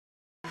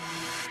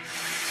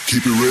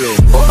Keep it real.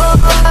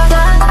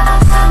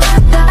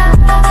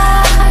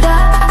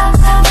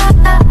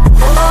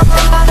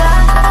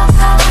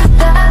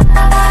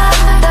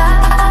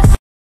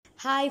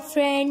 Hi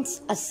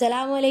friends,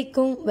 assalamu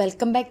alaikum.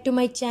 Welcome back to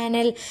my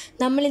channel.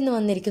 നമ്മൾ ഇന്ന്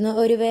വന്നിരിക്കുന്ന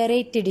ഒരു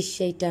വെറൈറ്റി ഡിഷ്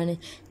ആയിട്ടാണ്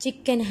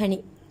ചിക്കൻ ഹണി.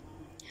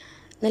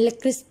 നല്ല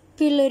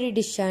ക്രിസ്പി ഉള്ള ഒരു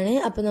ഡിഷാണ്.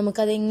 അപ്പോൾ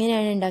നമുക്ക് അത്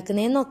എങ്ങനെയാണ്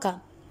ഉണ്ടാക്കുന്നതെന്ന് നോക്കാം.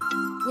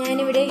 ഞാൻ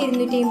ഇവിടെ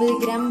 250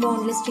 ഗ്രാം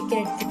ബോൺലെസ് ചിക്കൻ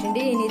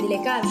എടുത്തിട്ടുണ്ട്. ഇനി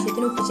ഇതിലേക്ക്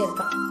ആവശ്യത്തിന് ഉപ്പ്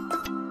ചേർക്കാം.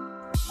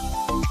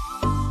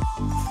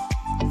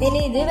 ഇനി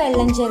ഇത്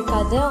വെള്ളം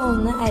ചേർക്കാതെ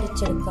ഒന്ന്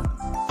അരച്ചെടുക്കാം.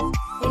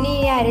 ഇനി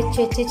ഈ അരച്ചു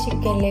വെച്ച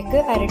ചിക്കനിലേക്ക്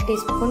 1/2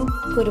 ടീസ്പൂൺ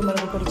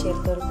കുരുമുളക് പൊടി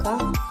ചേർത്ത് കൊടുക്കാം.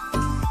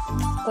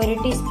 1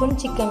 ടീസ്പൂൺ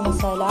ചിക്കൻ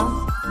മസാല,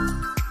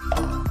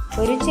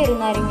 1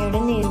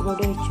 ചെറുനാരങ്ങയുടെ നീര്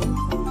കൂടി ഒഴിച്ചു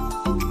കൊടുക്കാം.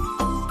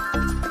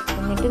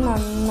 എന്നിട്ട്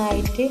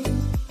നന്നായിട്ട്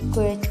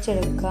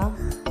കുഴച്ചെടുക്കാം.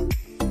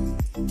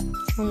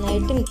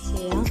 നന്നായിട്ട് മിക്സ്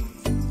ചെയ്യാം.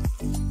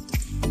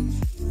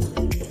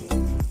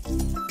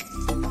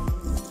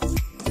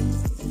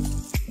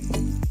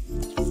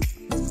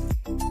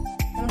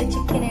 നമ്മുടെ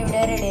ചിക്കൻ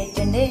ഇവിടെ റെഡി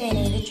ആയിട്ടുണ്ട്.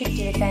 ഇനി ഇത്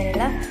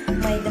ചുറ്റിയെടുക്കാനുള്ള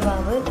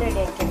മൈദമാവ് റെഡി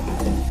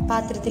ആക്കിയെടുക്കാം.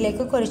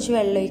 പാത്രത്തിലേക്ക് കുറച്ച്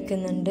വെള്ളം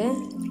ഒഴിക്കുന്നുണ്ട്.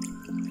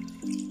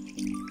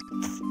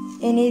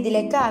 ഇനി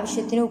ഇതിലേക്ക്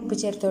ആവശ്യത്തിന് ഉപ്പ്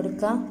ചേർത്ത്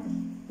കൊടുക്കാം.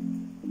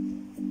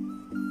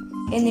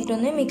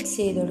 എന്നിട്ടൊന്ന് മിക്സ്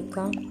ചെയ്ത്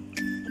കൊടുക്കാം.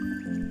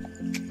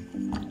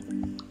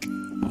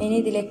 ഇനി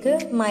ഇതിലേക്ക്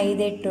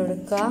മൈദ ഇട്ട്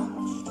കൊടുക്കുക.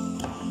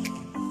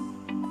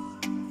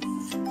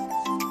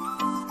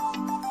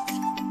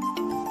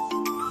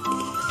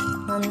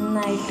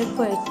 നന്നായിട്ട്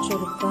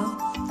കുഴച്ചെടുക്കാം.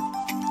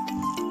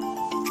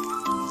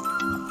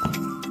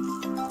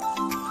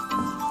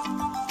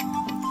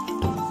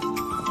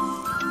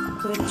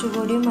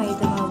 കുറച്ചുകൂടി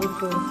മൈദ മാവ്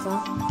ഇട്ട് കൊടുക്കാം.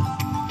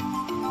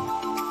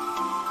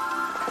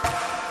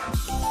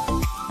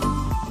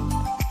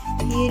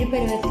 ഈ ഒരു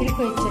പരുവത്തിൽ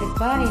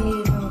കുഴച്ചെടുക്കാം. ഇനി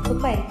ഇത് നമുക്ക്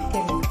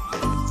പരത്തിയെടുക്കാം.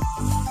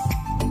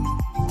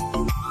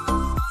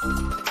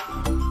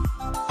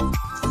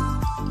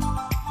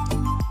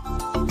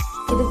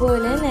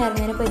 ഇതുപോലെ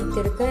നേർന്നേനെ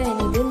പരത്തിയെടുക്കുക.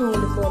 ഇനി ഇത്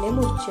നൂല് പോലെ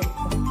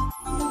മുറിച്ചെടുക്കാം.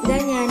 ഇതാ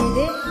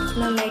ഞാനിത്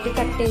നന്നായിട്ട്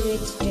കട്ട് ചെയ്ത്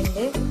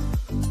വെച്ചിട്ടുണ്ട്.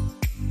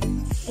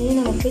 ഇനി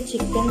നമുക്ക്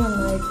ചിക്കൻ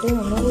നന്നായിട്ട്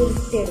ഒന്ന്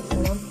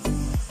ഉരുട്ടിയെടുക്കണം.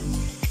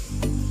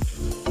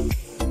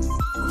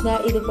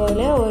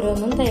 ഇതുപോലെ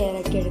ഓരോന്നും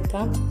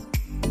തയ്യാറാക്കിയെടുക്കാം.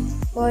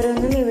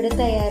 ഓരോന്നും ഇവിടെ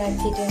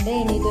തയ്യാറാക്കിയിട്ടുണ്ട്.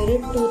 ഇനി ഇതൊരു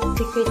ടൂത്ത്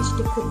പിക്ക്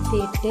വെച്ചിട്ട്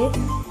കുത്തിയിട്ട്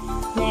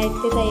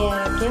നേരത്തെ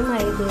തയ്യാറാക്കിയ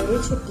മൈദയിൽ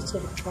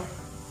ചുറ്റിച്ചെടുക്കാം.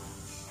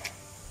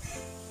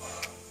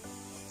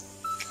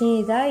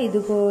 ഇതാ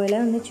ഇതുപോലെ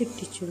ഒന്ന്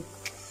ചുറ്റിച്ചെടുക്കും.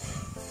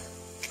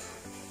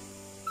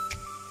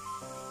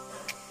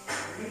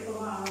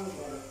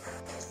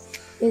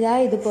 ഇതാ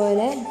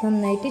ഇതുപോലെ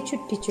നന്നായിട്ട്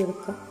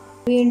ചുറ്റിച്ചെടുക്കാം.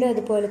 വീണ്ടും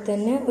അതുപോലെ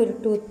തന്നെ ഒരു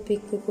ടൂത്ത്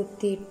പിക്ക്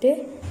കുത്തിയിട്ട്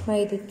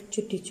മൈദ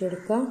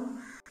ചുറ്റിച്ചെടുക്കാം.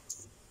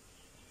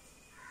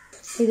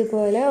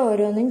 ഇതുപോലെ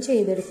ഓരോന്നും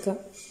ചെയ്തെടുക്കാം.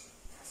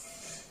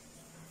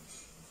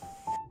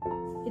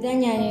 ഇതാ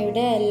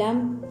ഞാനിവിടെ എല്ലാം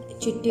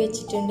ചുറ്റി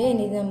വെച്ചിട്ടുണ്ട്.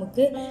 ഇനി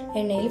നമുക്ക്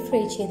എണ്ണയിൽ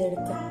ഫ്രൈ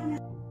ചെയ്തെടുക്കാം.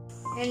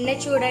 എണ്ണ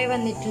ചൂടായി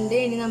വന്നിട്ടുണ്ട്.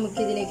 ഇനി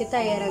നമുക്കിതിലേക്ക്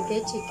തയ്യാറാക്കിയ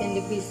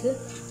ചിക്കൻ്റെ പീസ്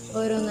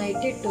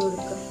ഓരോന്നായിട്ട് ഇട്ട്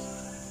കൊടുക്കാം.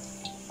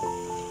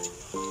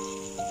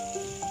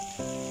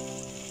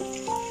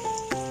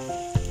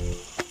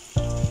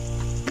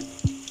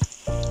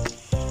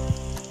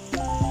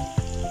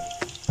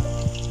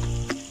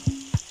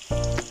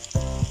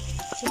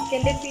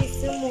 ചിക്കൻ്റെ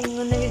പീസ്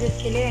മുങ്ങുന്ന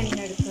വിധത്തിൽ എണ്ണ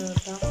എടുത്ത്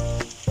നോക്കാം.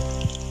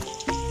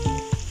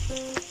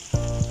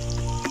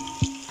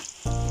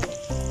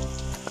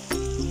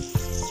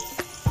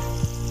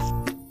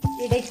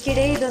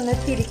 ഇടയ്ക്കിടെ ഇതൊന്ന്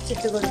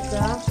തിരിച്ചിട്ട് കൊടുക്കുക.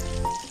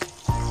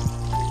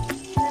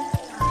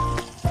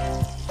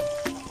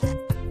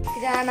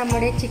 ഇതാ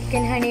നമ്മുടെ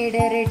ചിക്കൻ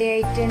ഹണിയുടെ റെഡി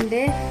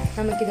ആയിട്ടുണ്ട്.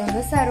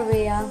 നമുക്കിതൊന്ന് സെർവ്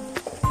ചെയ്യാം.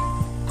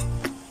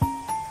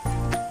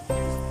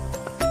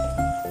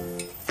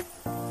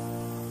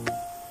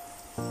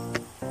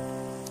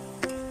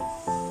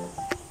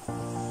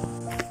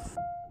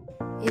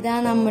 ഇതാ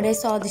നമ്മുടെ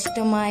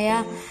സ്വാദിഷ്ടമായ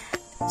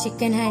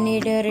ചിക്കൻ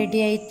ഹണിയുടെ റെഡി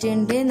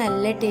ആയിട്ടുണ്ട്.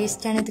 നല്ല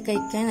ടേസ്റ്റാണ് ഇത്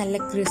കഴിക്കാൻ. നല്ല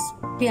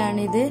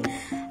ക്രിസ്പിയാണിത്.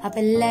 അപ്പം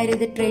എല്ലാവരും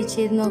ഇത് ട്രൈ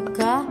ചെയ്ത്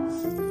നോക്കുക.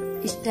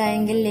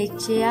 ഇഷ്ടമായെങ്കിൽ ലൈക്ക്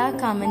ചെയ്യുക,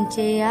 കമൻറ്റ്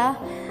ചെയ്യുക,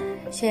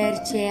 ഷെയർ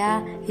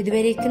ചെയ്യുക.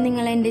 ഇതുവരേക്കും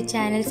നിങ്ങൾ എൻ്റെ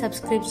ചാനൽ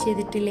സബ്സ്ക്രൈബ്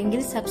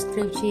ചെയ്തിട്ടില്ലെങ്കിൽ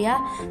സബ്സ്ക്രൈബ്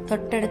ചെയ്യുക.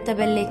 തൊട്ടടുത്ത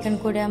ബെല്ലൈക്കൺ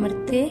കൂടെ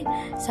അമർത്തി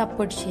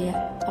സപ്പോർട്ട്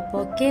ചെയ്യുക. അപ്പോൾ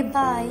ഓക്കെ,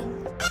 ബൈ.